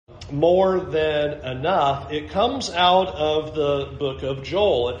more than enough. It comes out of the book of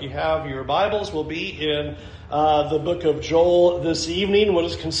Joel. If you have your Bibles, we'll be in the book of Joel this evening, what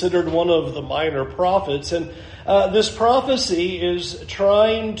is considered one of the minor prophets. And this prophecy is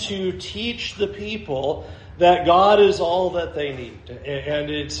trying to teach the people that God is all that they need. And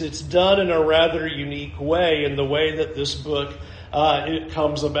it's done in a rather unique way in the way that this book it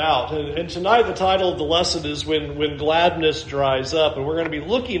comes about. And tonight the title of the lesson is When Gladness Dries Up. And we're going to be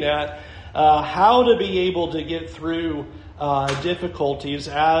looking at how to be able to get through difficulties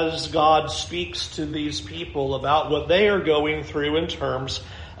as God speaks to these people about what they are going through in terms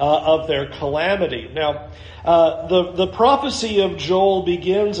of their calamity. Now, the prophecy of Joel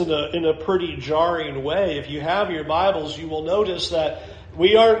begins in a pretty jarring way. If you have your Bibles, you will notice that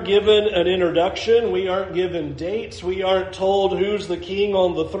we aren't given an introduction. We aren't given dates. We aren't told who's the king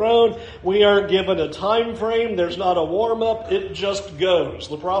on the throne. We aren't given a time frame. There's not a warm-up. It just goes.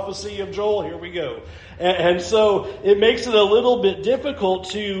 The prophecy of Joel, here we go. And so it makes it a little bit difficult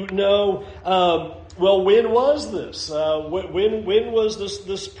to know, well, when was this? When was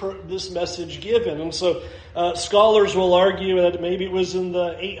this message given? And so scholars will argue that maybe it was in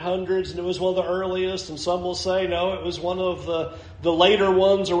the 800s and it was one of the earliest, and some will say no, it was one of the later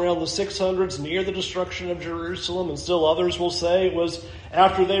ones around the 600s near the destruction of Jerusalem, and still others will say it was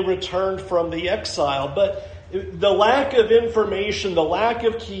after they returned from the exile. But the lack of information, the lack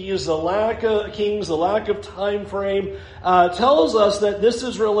of keys, the lack of kings, the lack of time frame tells us that this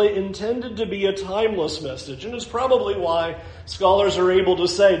is really intended to be a timeless message. And it's probably why scholars are able to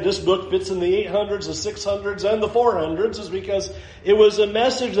say this book fits in the 800s, the 600s, and the 400s, is because it was a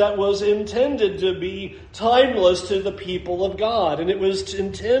message that was intended to be timeless to the people of God. And it was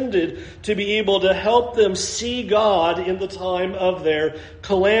intended to be able to help them see God in the time of their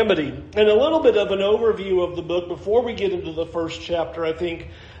calamity. And a little bit of an overview of the book before we get into the first chapter, I think,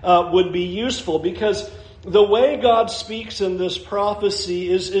 would be useful, because the way God speaks in this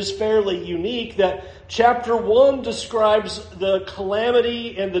prophecy is fairly unique. That chapter 1 describes the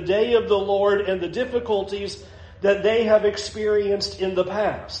calamity and the day of the Lord and the difficulties that they have experienced in the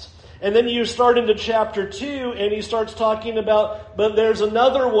past. And then you start into chapter 2 and he starts talking about, but there's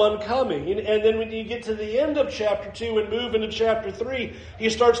another one coming. And then when you get to the end of chapter 2 and move into chapter 3, he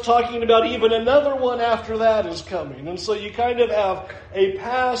starts talking about even another one after that is coming. And so you kind of have a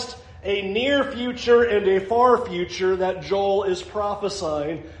past, a near future, and a far future that Joel is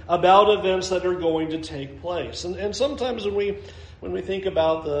prophesying about events that are going to take place. And sometimes when we think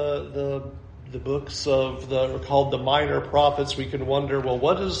about the books are called the minor prophets, we can wonder, well,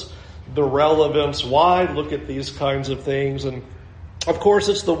 what is the relevance? Why look at these kinds of things? And of course,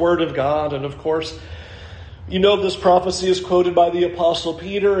 it's the Word of God. And of course, you know, this prophecy is quoted by the Apostle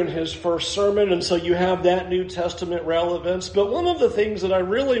Peter in his first sermon. And so you have that New Testament relevance. But one of the things that I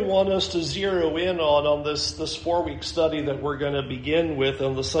really want us to zero in on this 4-week study that we're going to begin with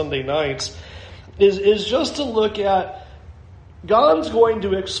on the Sunday nights is just to look at God's going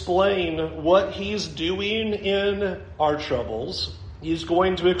to explain what He's doing in our troubles. He's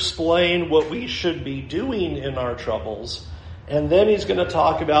going to explain what we should be doing in our troubles. And then He's going to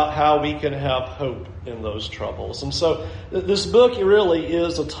talk about how we can have hope in those troubles. And so this book really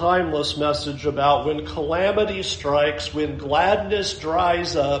is a timeless message about when calamity strikes, when gladness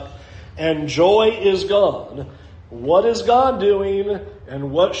dries up, and joy is gone. What is God doing,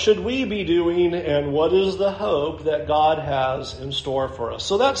 and what should we be doing, and what is the hope that God has in store for us?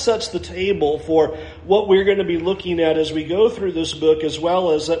 So that sets the table for what we're going to be looking at as we go through this book, as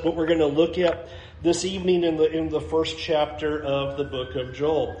well as what we're going to look at this evening in the first chapter of the book of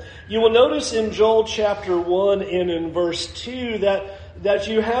Joel. You will notice in Joel chapter 1 and in verse 2 that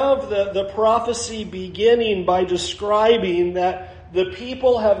you have the prophecy beginning by describing that the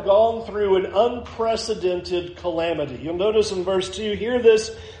people have gone through an unprecedented calamity. You'll notice in verse 2, "Hear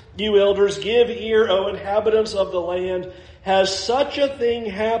this, you elders, give ear, O inhabitants of the land. Has such a thing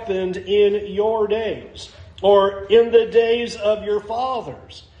happened in your days, or in the days of your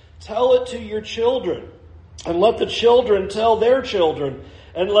fathers? Tell it to your children, and let the children tell their children,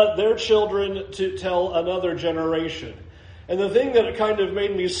 and let their children to tell another generation." And the thing that kind of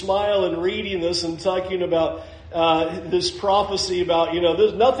made me smile in reading this and talking about this prophecy about,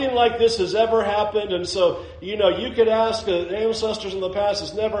 there's nothing like this has ever happened. And so, you could ask ancestors in the past,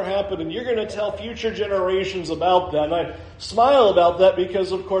 it's never happened. And you're going to tell future generations about that. And I smile about that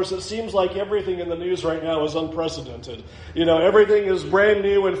because, of course, it seems like everything in the news right now is unprecedented. Everything is brand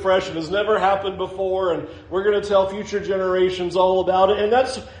new and fresh and has never happened before, and we're going to tell future generations all about it. And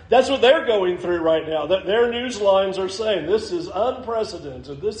that's what they're going through right now. Their news lines are saying this is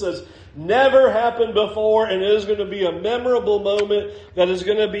unprecedented. This has never happened before, and it is going to be a memorable moment that is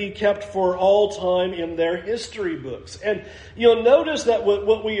going to be kept for all time in their history books. And you'll notice that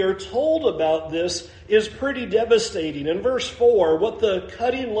what we are told about this is pretty devastating. In verse 4, what the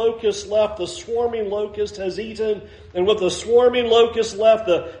cutting locust left, the swarming locust has eaten, and what the swarming locust left,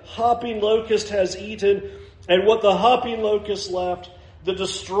 the hopping locust has eaten, and what the hopping locust left, the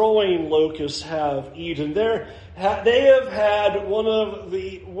destroying locusts have eaten. They have had one of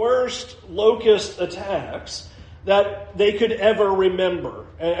the worst locust attacks that they could ever remember.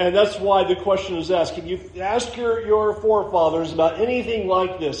 And that's why the question is asked. Can you ask your forefathers about anything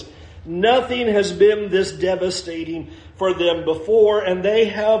like this? Nothing has been this devastating for them before, and they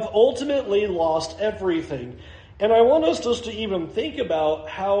have ultimately lost everything. And I want us just to even think about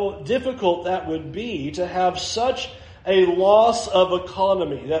how difficult that would be to have such a loss of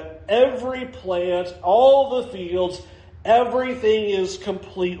economy, that every plant, all the fields, everything is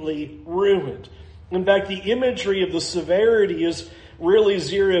completely ruined. In fact, the imagery of the severity is really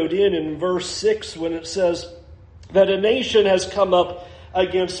zeroed in verse 6 when it says that a nation has come up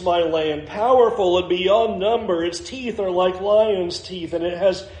against my land, powerful and beyond number. Its teeth are like lion's teeth, and it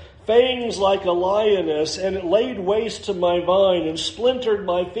has fangs like a lioness, and it laid waste to my vine and splintered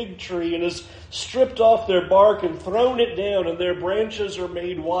my fig tree and has stripped off their bark and thrown it down, and their branches are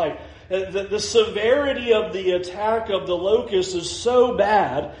made white. The severity of the attack of the locust is so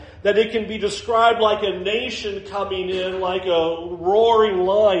bad that it can be described like a nation coming in like a roaring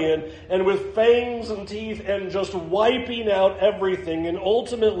lion and with fangs and teeth and just wiping out everything. And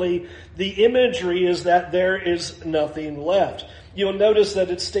ultimately, the imagery is that there is nothing left. You'll notice that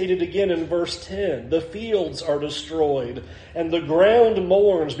it's stated again in verse 10. The fields are destroyed, and the ground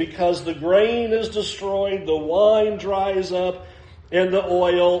mourns because the grain is destroyed, the wine dries up, and the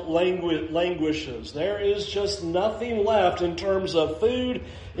oil languishes. There is just nothing left in terms of food,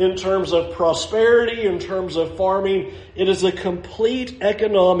 in terms of prosperity, in terms of farming. It is a complete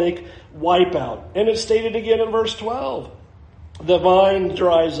economic wipeout. And it's stated again in verse 12. The vine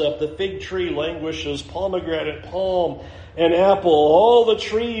dries up, the fig tree languishes, pomegranate, palm, and apple. All the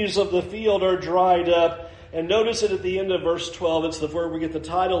trees of the field are dried up. And notice it at the end of verse 12. It's where we get the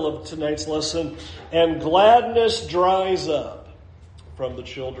title of tonight's lesson. And gladness dries up from the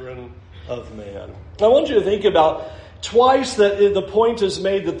children of man. I want you to think about twice that the point is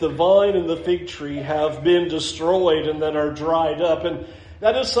made that the vine and the fig tree have been destroyed and that are dried up. And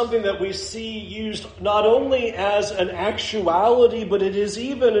that is something that we see used not only as an actuality, but it is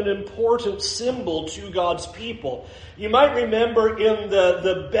even an important symbol to God's people. You might remember in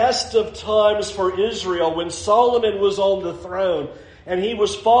the best of times for Israel, when Solomon was on the throne and he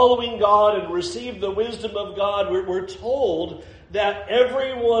was following God and received the wisdom of God, we're told that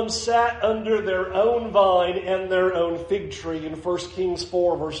everyone sat under their own vine and their own fig tree in 1 Kings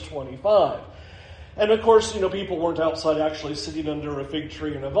 4, verse 25. And of course, people weren't outside actually sitting under a fig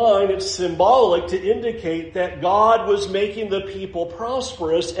tree and a vine. It's symbolic to indicate that God was making the people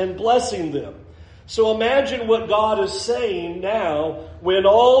prosperous and blessing them. So imagine what God is saying now when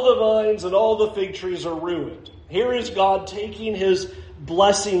all the vines and all the fig trees are ruined. Here is God taking his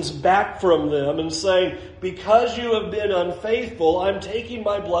blessings back from them and saying, because you have been unfaithful, I'm taking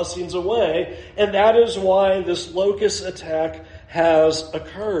my blessings away. And that is why this locust attack has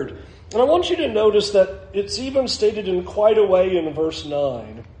occurred. And I want you to notice that it's even stated in quite a way in verse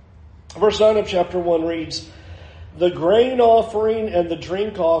 9. Verse 9 of chapter 1 reads, the grain offering and the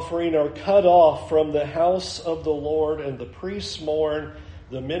drink offering are cut off from the house of the Lord, and the priests mourn,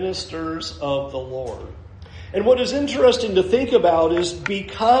 the ministers of the Lord. And what is interesting to think about is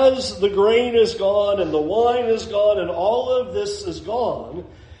because the grain is gone and the wine is gone and all of this is gone,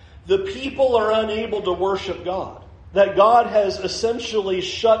 the people are unable to worship God. That God has essentially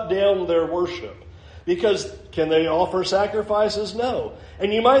shut down their worship. Because can they offer sacrifices? No.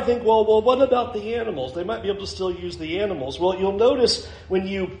 And you might think, well, what about the animals? They might be able to still use the animals. Well, you'll notice when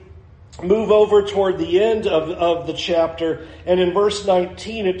you move over toward the end of the chapter, and in verse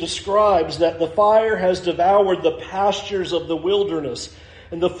 19 it describes that the fire has devoured the pastures of the wilderness,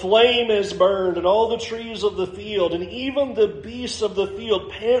 and the flame has burned, and all the trees of the field, and even the beasts of the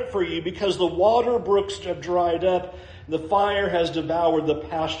field pant for you, because the water brooks have dried up, and the fire has devoured the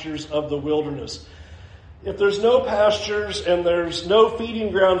pastures of the wilderness. If there's no pastures and there's no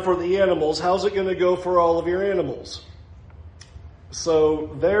feeding ground for the animals, how's it going to go for all of your animals?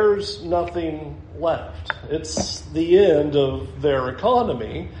 So there's nothing left. It's the end of their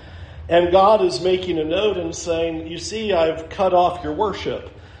economy. And God is making a note and saying, you see, I've cut off your worship.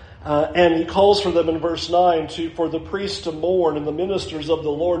 And he calls for them in verse 9 for the priests to mourn and the ministers of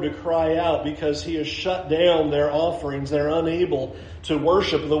the Lord to cry out because he has shut down their offerings. They're unable to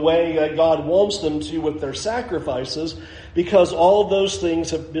worship the way that God wants them to with their sacrifices because all of those things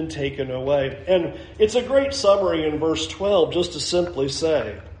have been taken away. And it's a great summary in verse 12 just to simply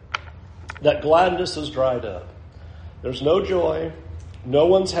say that gladness is dried up. There's no joy. No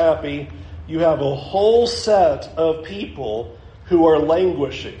one's happy. You have a whole set of people who are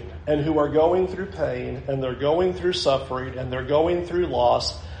languishing and who are going through pain and they're going through suffering and they're going through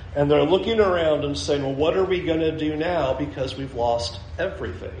loss and they're looking around and saying, well, what are we going to do now because we've lost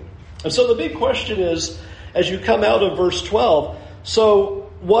everything? And so the big question is, as you come out of verse 12,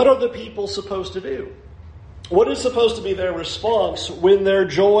 so what are the people supposed to do? What is supposed to be their response when their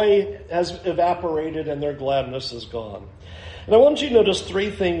joy has evaporated and their gladness is gone? And I want you to notice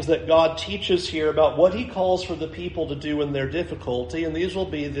three things that God teaches here about what he calls for the people to do in their difficulty. And these will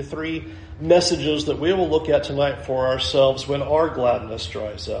be the three messages that we will look at tonight for ourselves when our gladness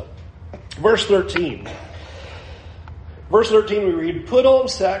dries up. Verse 13. Verse 13 we read, "Put on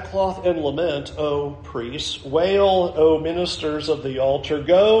sackcloth and lament, O priests. Wail, O ministers of the altar.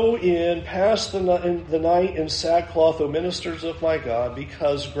 Go in, pass the night in sackcloth, O ministers of my God,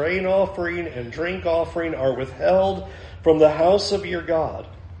 because grain offering and drink offering are withheld from the house of your God.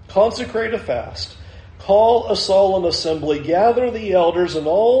 Consecrate a fast. Call a solemn assembly. Gather the elders and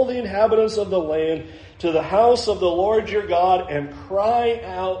all the inhabitants of the land to the house of the Lord your God and cry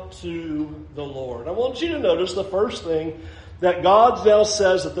out to the Lord." I want you to notice the first thing that God now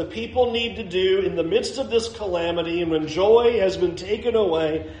says that the people need to do in the midst of this calamity and when joy has been taken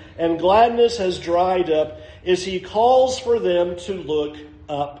away and gladness has dried up is he calls for them to look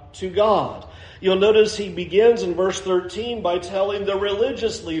up to God. You'll notice he begins in verse 13 by telling the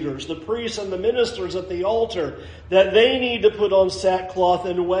religious leaders, the priests and the ministers at the altar, that they need to put on sackcloth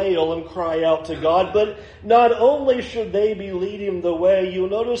and wail and cry out to God. But not only should they be leading the way,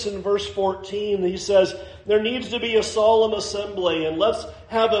 you'll notice in verse 14 he says, there needs to be a solemn assembly and let's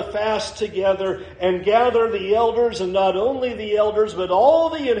have a fast together and gather the elders, and not only the elders, but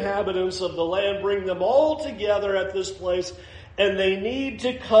all the inhabitants of the land, bring them all together at this place. And they need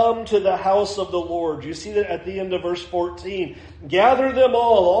to come to the house of the Lord. You see that at the end of verse 14. Gather them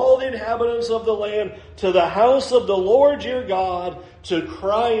all the inhabitants of the land, to the house of the Lord your God, to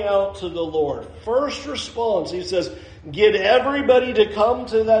cry out to the Lord. First response, he says, get everybody to come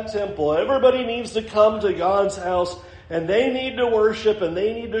to that temple. Everybody needs to come to God's house, and they need to worship, and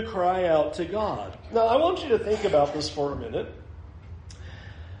they need to cry out to God. Now, I want you to think about this for a minute.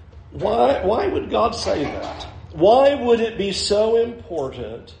 Why would God say that? Why would it be so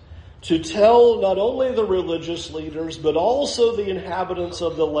important to tell not only the religious leaders, but also the inhabitants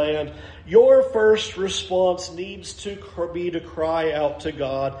of the land, your first response needs to be to cry out to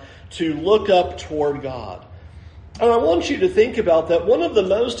God, to look up toward God? And I want you to think about that. One of the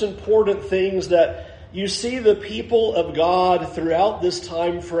most important things that you see the people of God throughout this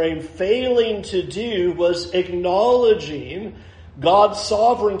time frame failing to do was acknowledging God's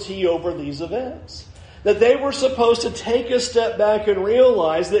sovereignty over these events. That they were supposed to take a step back and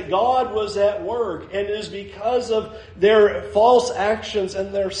realize that God was at work, and it is because of their false actions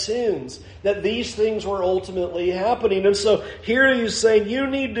and their sins that these things were ultimately happening. And so here he's saying, you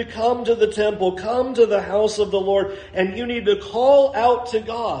need to come to the temple, come to the house of the Lord, and you need to call out to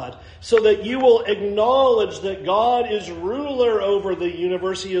God so that you will acknowledge that God is ruler over the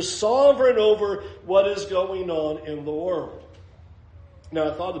universe. He is sovereign over what is going on in the world.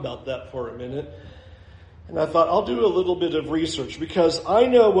 Now, I thought about that for a minute. And I thought, I'll do a little bit of research because I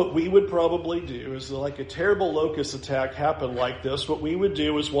know what we would probably do is like a terrible locust attack happened like this. What we would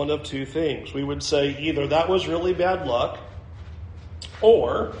do is one of two things. We would say either that was really bad luck,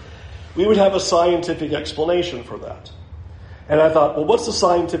 or we would have a scientific explanation for that. And I thought, well, what's the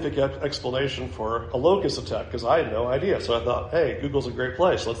scientific explanation for a locust attack? Because I had no idea. So I thought, hey, Google's a great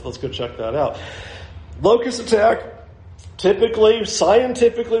place. Let's go check that out. Locust attack. Typically,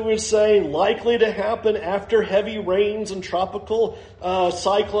 scientifically, we'd say likely to happen after heavy rains and tropical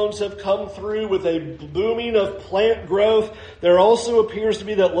cyclones have come through with a booming of plant growth. There also appears to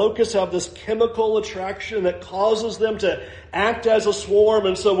be that locusts have this chemical attraction that causes them to act as a swarm.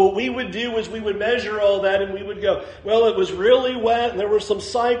 And so what we would do is we would measure all that and we would go, well, it was really wet and there were some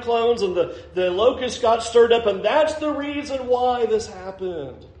cyclones and the locusts got stirred up, and that's the reason why this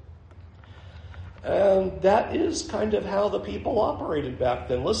happened. And that is kind of how the people operated back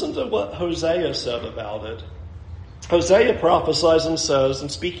then. Listen to what Hosea said about it. Hosea prophesies and says, and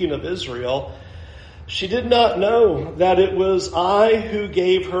speaking of Israel, she did not know that it was I who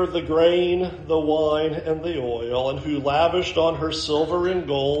gave her the grain, the wine, and the oil, and who lavished on her silver and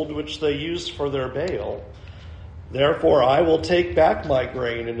gold, which they used for their Baal. Therefore I will take back my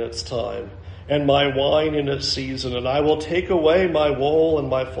grain in its time, and my wine in its season, and I will take away my wool and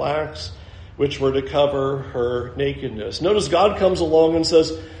my flax, which were to cover her nakedness. Notice God comes along and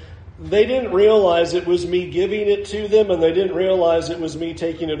says, they didn't realize it was me giving it to them, and they didn't realize it was me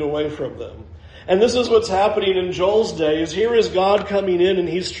taking it away from them. And this is what's happening in Joel's days. Here is God coming in, and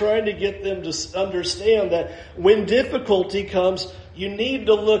he's trying to get them to understand that when difficulty comes, you need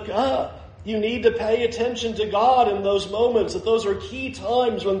to look up. You need to pay attention to God in those moments, that those are key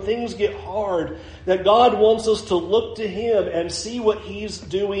times when things get hard, that God wants us to look to him and see what he's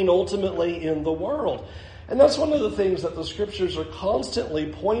doing ultimately in the world. And that's one of the things that the scriptures are constantly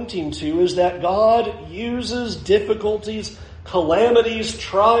pointing to, is that God uses difficulties, calamities,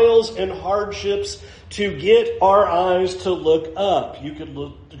 trials, and hardships to get our eyes to look up. You could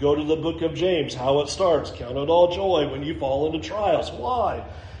go to the book of James, how it starts. Count it all joy when you fall into trials. Why?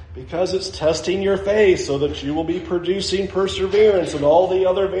 Because it's testing your faith so that you will be producing perseverance and all the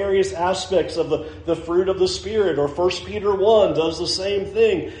other various aspects of the fruit of the Spirit. Or 1 Peter 1 does the same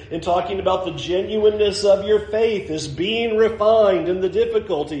thing in talking about the genuineness of your faith is being refined in the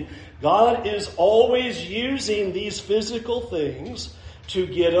difficulty. God is always using these physical things to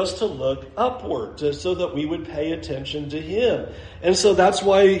get us to look upward, so that we would pay attention to him. And so that's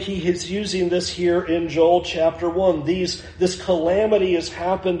why he is using this here in Joel chapter 1. This calamity has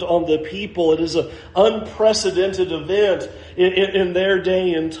happened on the people. It is an unprecedented event in their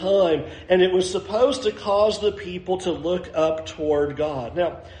day and time. And it was supposed to cause the people to look up toward God.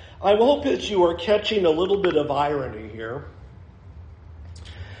 Now, I hope that you are catching a little bit of irony here.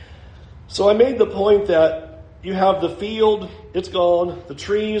 So I made the point that you have the field, it's gone. The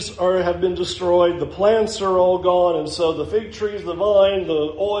trees have been destroyed. The plants are all gone. And so the fig trees, the vine,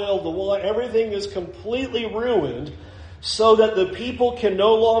 the oil, the wine, everything is completely ruined so that the people can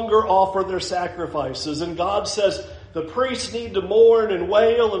no longer offer their sacrifices. And God says the priests need to mourn and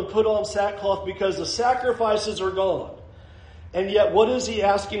wail and put on sackcloth because the sacrifices are gone. And yet what is he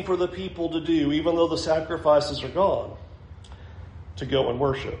asking for the people to do, even though the sacrifices are gone? To go and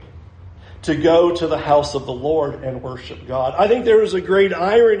worship. To go to the house of the Lord and worship God. I think there is a great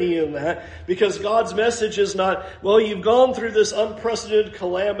irony in that, because God's message is not, well, you've gone through this unprecedented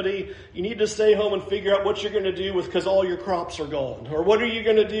calamity. You need to stay home and figure out what you're going to do because all your crops are gone. Or what are you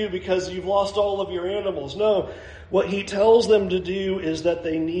going to do because you've lost all of your animals? No, what he tells them to do is that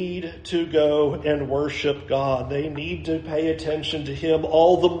they need to go and worship God. They need to pay attention to him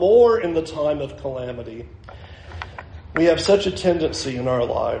all the more in the time of calamity. We have such a tendency in our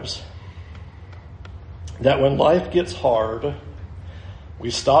lives that when life gets hard,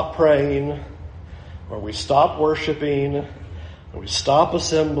 we stop praying, or we stop worshiping, or we stop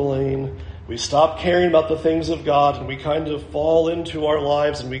assembling, we stop caring about the things of God, and we kind of fall into our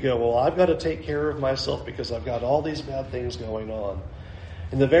lives and we go, well, I've got to take care of myself because I've got all these bad things going on.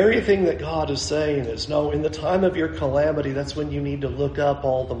 And the very thing that God is saying is, no, in the time of your calamity, that's when you need to look up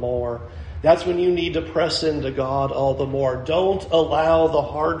all the more. That's when you need to press into God all the more. Don't allow the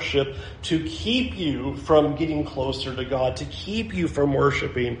hardship to keep you from getting closer to God, to keep you from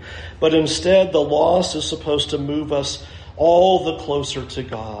worshiping. But instead, the loss is supposed to move us all the closer to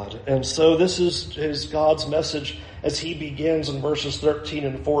God. And so this is God's message as he begins in verses 13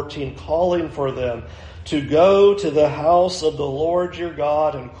 and 14, calling for them to go to the house of the Lord your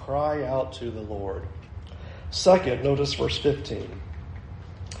God and cry out to the Lord. Second, notice verse 15.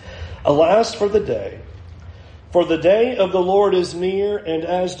 Alas for the day of the Lord is near, and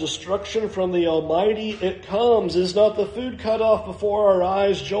as destruction from the Almighty it comes. Is not the food cut off before our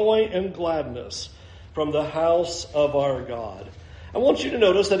eyes, joy and gladness from the house of our God? I want you to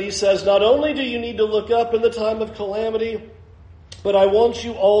notice that he says, not only do you need to look up in the time of calamity, but I want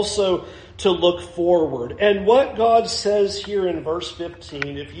you also to look forward. And what God says here in verse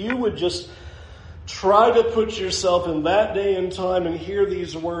 15, if you would just try to put yourself in that day and time and hear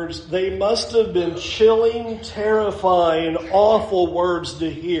these words, they must have been chilling, terrifying, awful words to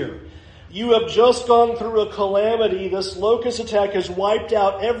hear. You have just gone through a calamity. This locust attack has wiped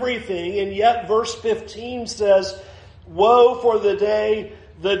out everything. And yet verse 15 says, woe for the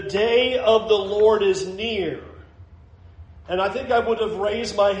day of the Lord is near. And I think I would have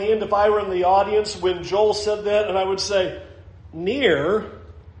raised my hand if I were in the audience when Joel said that, and I would say, near?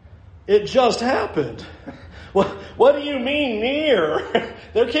 It just happened. What do you mean near?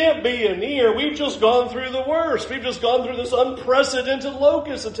 There can't be a near. We've just gone through the worst. We've just gone through this unprecedented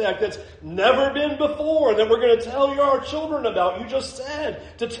locust attack that's never been before, and that we're going to tell our children about. You just said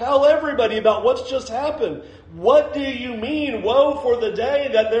to tell everybody about what's just happened. What do you mean, woe for the day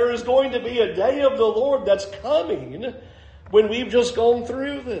that there is going to be a day of the Lord that's coming when we've just gone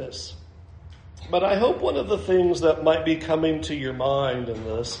through this? But I hope one of the things that might be coming to your mind in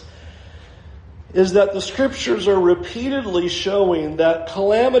this is that the Scriptures are repeatedly showing that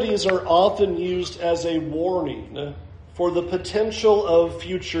calamities are often used as a warning for the potential of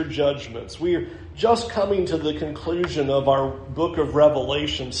future judgments. We're just coming to the conclusion of our book of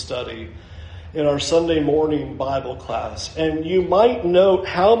Revelation study in our Sunday morning Bible class. And you might note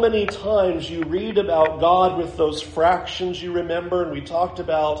how many times you read about God with those fractions you remember, and we talked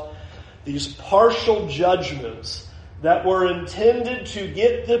about these partial judgments that were intended to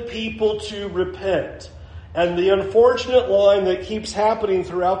get the people to repent. And the unfortunate line that keeps happening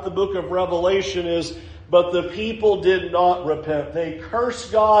throughout the book of Revelation is, but the people did not repent. They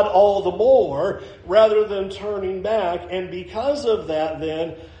cursed God all the more rather than turning back. And because of that,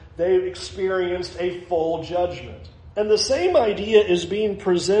 then, they experienced a full judgment. And the same idea is being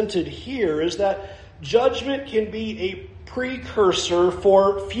presented here, is that judgment can be a precursor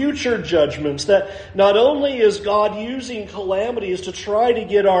for future judgments, that not only is God using calamities to try to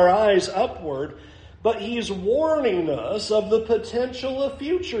get our eyes upward, but He's warning us of the potential of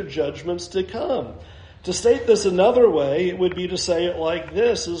future judgments to come. To state this another way, it would be to say it like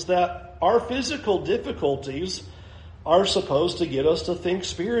this, is that our physical difficulties are supposed to get us to think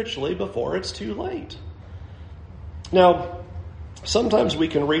spiritually before it's too late. Now, sometimes we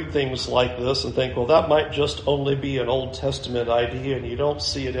can read things like this and think, well, that might just only be an Old Testament idea, and you don't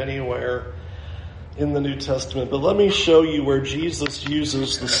see it anywhere in the New Testament. But let me show you where Jesus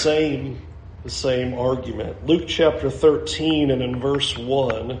uses the same argument. Luke chapter 13 and in verse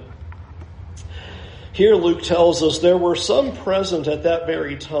 1. Here Luke tells us, there were some present at that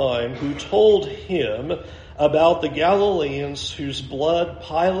very time who told him about the Galileans whose blood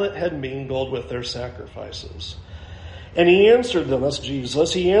Pilate had mingled with their sacrifices. And he answered them, that's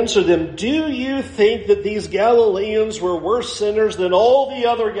Jesus, he answered them, do you think that these Galileans were worse sinners than all the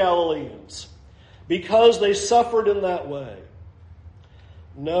other Galileans because they suffered in that way?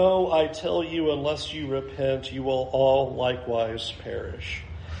 No, I tell you, unless you repent, you will all likewise perish.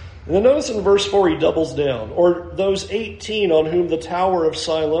 And then notice in verse 4 he doubles down, or those 18 on whom the tower of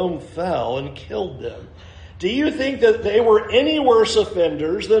Siloam fell and killed them. Do you think that they were any worse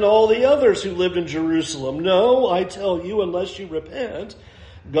offenders than all the others who lived in Jerusalem? No, I tell you, unless you repent,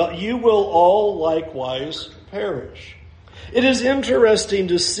 you will all likewise perish. It is interesting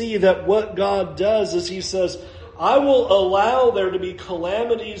to see that what God does is He says, I will allow there to be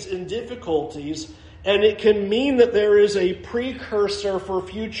calamities and difficulties, and it can mean that there is a precursor for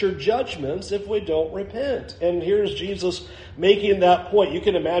future judgments if we don't repent. And here's Jesus making that point. You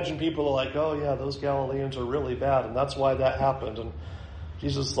can imagine people are like, oh yeah, those Galileans are really bad, and that's why that happened. And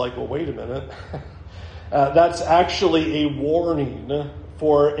Jesus is like, well, wait a minute. That's actually a warning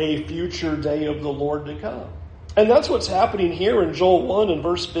for a future day of the Lord to come. And that's what's happening here in Joel 1 and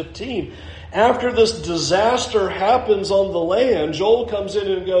verse 15. After this disaster happens on the land, Joel comes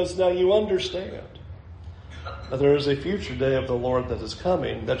in and goes, now you understand that there is a future day of the Lord that is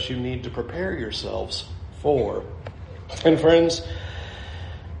coming that you need to prepare yourselves for. And friends,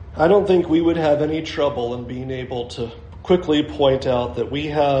 I don't think we would have any trouble in being able to quickly point out that we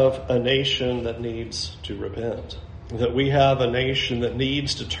have a nation that needs to repent. That we have a nation that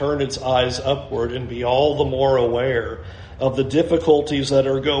needs to turn its eyes upward and be all the more aware of the difficulties that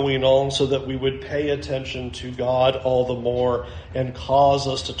are going on so that we would pay attention to God all the more and cause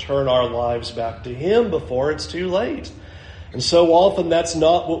us to turn our lives back to Him before it's too late. And so often that's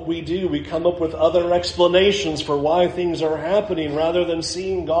not what we do. We come up with other explanations for why things are happening rather than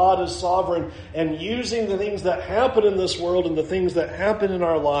seeing God as sovereign and using the things that happen in this world and the things that happen in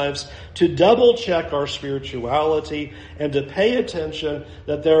our lives to double check our spirituality and to pay attention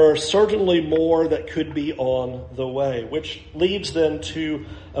that there are certainly more that could be on the way. Which leads then to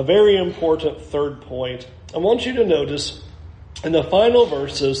a very important third point. I want you to notice in the final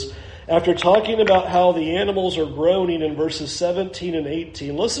verses, after talking about how the animals are groaning in verses 17 and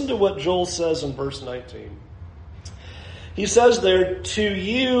 18, listen to what Joel says in verse 19. He says there, to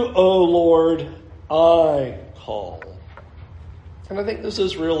you, O Lord, I call. And I think this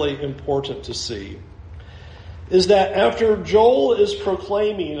is really important to see, is that after Joel is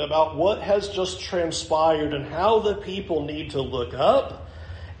proclaiming about what has just transpired and how the people need to look up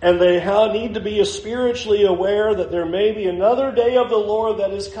And they need to be spiritually aware that there may be another day of the Lord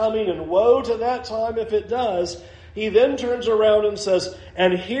that is coming, and woe to that time if it does. He then turns around and says,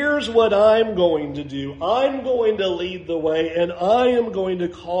 and here's what I'm going to do. I'm going to lead the way, and I am going to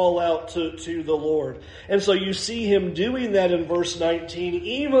call out to the Lord. And so you see him doing that in verse 19.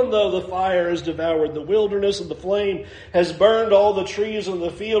 Even though the fire has devoured the wilderness and the flame has burned all the trees in the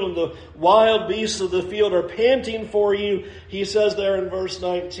field and the wild beasts of the field are panting for you, he says there in verse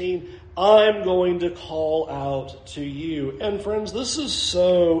 19, I'm going to call out to you. And friends, this is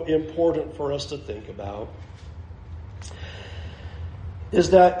so important for us to think about.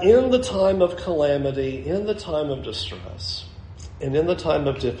 Is that in the time of calamity, in the time of distress, and in the time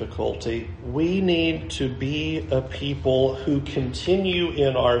of difficulty, we need to be a people who continue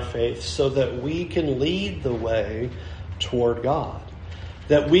in our faith so that we can lead the way toward God.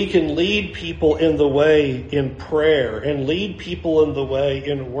 That we can lead people in the way in prayer, and lead people in the way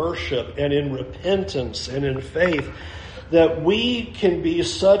in worship and in repentance and in faith. That we can be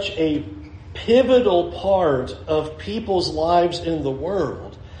such a pivotal part of people's lives in the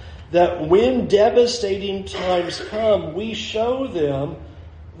world, that when devastating times come, we show them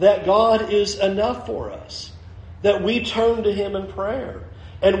that God is enough for us, that we turn to him in prayer,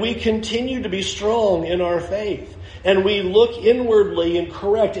 and we continue to be strong in our faith, and we look inwardly and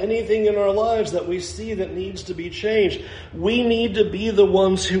correct anything in our lives that we see that needs to be changed. We need to be the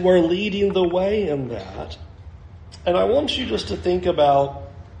ones who are leading the way in that. And I want you just to think about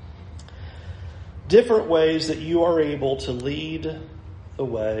different ways that you are able to lead the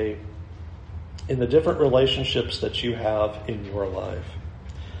way in the different relationships that you have in your life.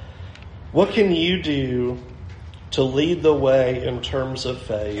 What can you do to lead the way in terms of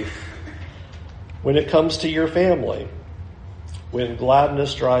faith when it comes to your family, when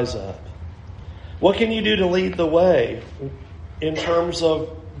gladness dries up? What can you do to lead the way in terms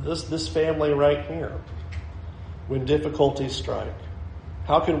of this family right here when difficulties strike?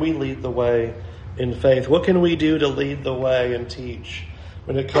 How can we lead the way in faith? What can we do to lead the way and teach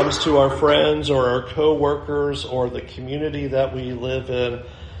when it comes to our friends or our co-workers or the community that we live in?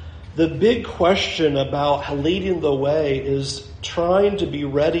 The big question about leading the way is trying to be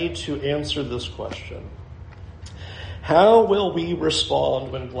ready to answer this question. How will we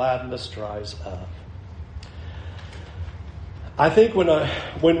respond when gladness dries up? I think when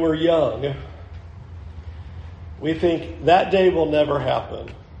we're young, we think that day will never happen.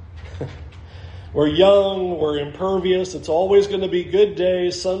 We're young, we're impervious, it's always going to be good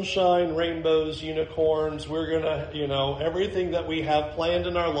days, sunshine, rainbows, unicorns. We're going to, everything that we have planned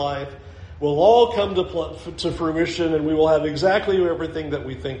in our life will all come to fruition, and we will have exactly everything that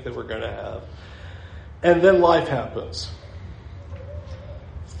we think that we're going to have. And then life happens.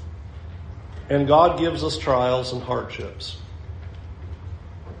 And God gives us trials and hardships.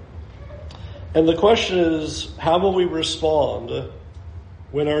 And the question is, how will we respond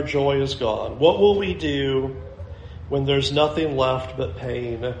when our joy is gone? What will we do when there's nothing left but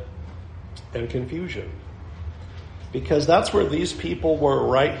pain and confusion? Because that's where these people were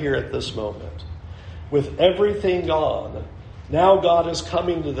right here at this moment. With everything gone, now God is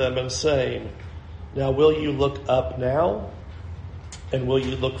coming to them and saying, now will you look up now? And will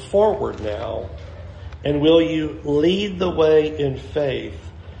you look forward now? And will you lead the way in faith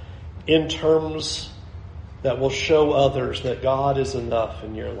in terms that will show others that God is enough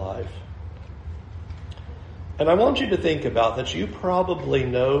in your life? And I want you to think about that. You probably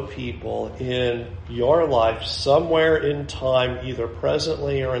know people in your life somewhere in time, either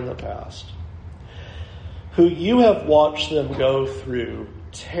presently or in the past, who you have watched them go through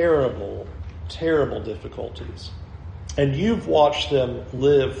terrible, terrible difficulties. And you've watched them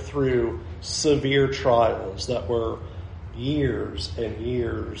live through severe trials that were years and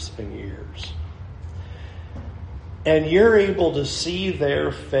years and years. And you're able to see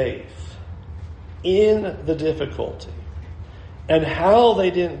their faith in the difficulty, and how they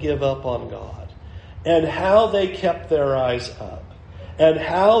didn't give up on God, and how they kept their eyes up, and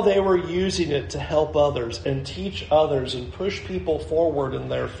how they were using it to help others and teach others and push people forward in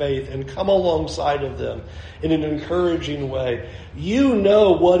their faith and come alongside of them in an encouraging way. You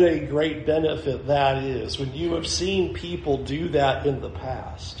know what a great benefit that is when you have seen people do that in the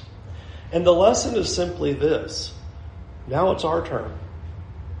past. And the lesson is simply this: now it's our turn.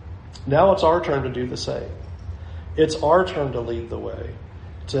 Now it's our turn to do the same. It's our turn to lead the way,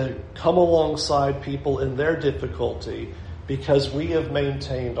 to come alongside people in their difficulty, because we have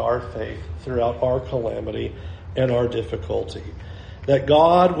maintained our faith throughout our calamity and our difficulty. That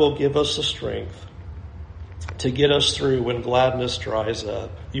God will give us the strength to get us through when gladness dries up.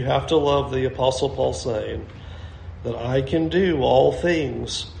 You have to love the Apostle Paul saying, that I can do all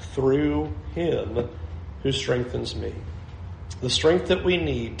things through him who strengthens me. The strength that we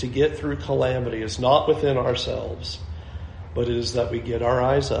need to get through calamity is not within ourselves, but it is that we get our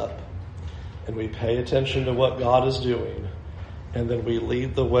eyes up and we pay attention to what God is doing, and then we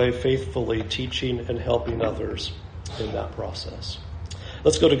lead the way faithfully, teaching and helping others in that process.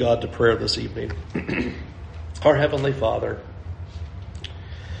 Let's go to God to prayer this evening. Our Heavenly Father,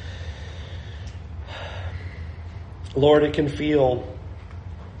 Lord, it can feel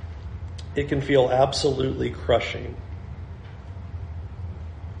absolutely crushing.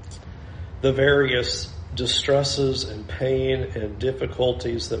 The various distresses and pain and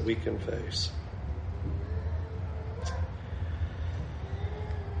difficulties that we can face.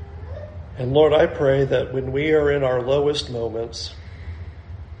 And Lord, I pray that when we are in our lowest moments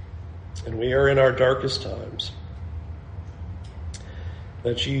and we are in our darkest times,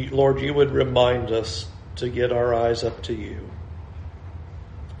 that you, Lord, you would remind us to get our eyes up to you.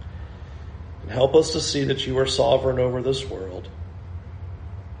 And help us to see that you are sovereign over this world,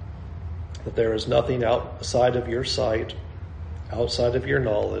 that there is nothing outside of your sight, outside of your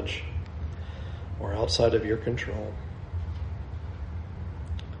knowledge, or outside of your control.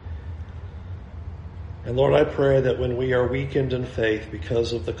 And Lord, I pray that when we are weakened in faith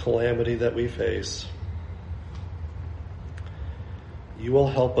because of the calamity that we face, you will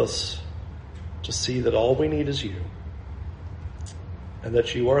help us to see that all we need is you, and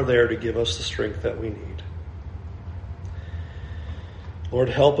that you are there to give us the strength that we need. Lord,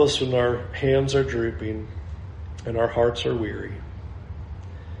 help us when our hands are drooping and our hearts are weary,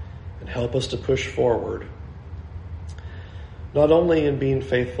 and help us to push forward, not only in being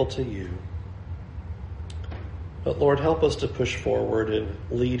faithful to you, but Lord, help us to push forward in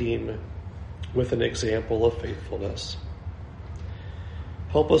leading with an example of faithfulness.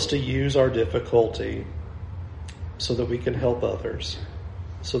 Help us to use our difficulty so that we can help others,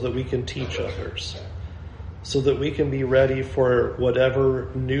 so that we can teach others, so that we can be ready for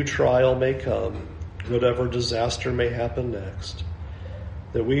whatever new trial may come, whatever disaster may happen next,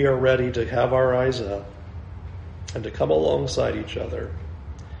 that we are ready to have our eyes up and to come alongside each other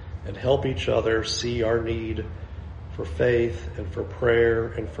and help each other see our need for faith and for prayer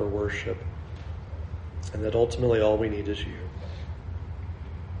and for worship, and that ultimately all we need is you.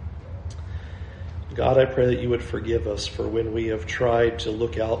 God, I pray that you would forgive us for when we have tried to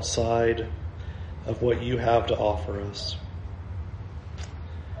look outside of what you have to offer us.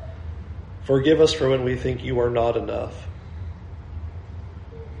 Forgive us for when we think you are not enough.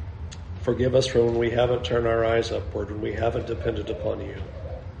 Forgive us for when we haven't turned our eyes upward, when we haven't depended upon you.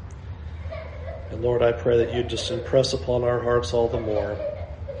 And Lord, I pray that you just impress upon our hearts all the more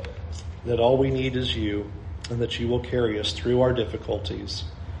that all we need is you, and that you will carry us through our difficulties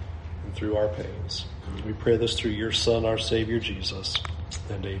and through our pains. We pray this through your Son, our Savior, Jesus,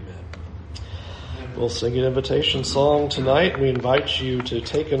 and amen. We'll sing an invitation song tonight. We invite you to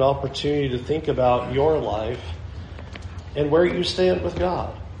take an opportunity to think about your life and where you stand with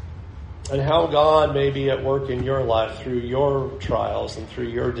God, and how God may be at work in your life through your trials and through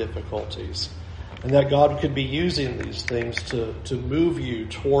your difficulties. And that God could be using these things to move you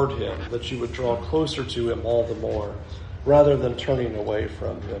toward him, that you would draw closer to him all the more, rather than turning away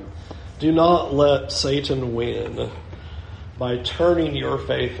from him. Do not let Satan win by turning your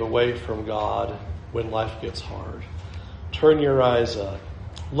faith away from God when life gets hard. Turn your eyes up,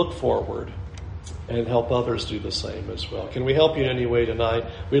 look forward, and help others do the same as well. Can we help you in any way tonight?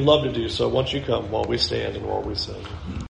 We'd love to do so. Once you come, while we stand and while we sing.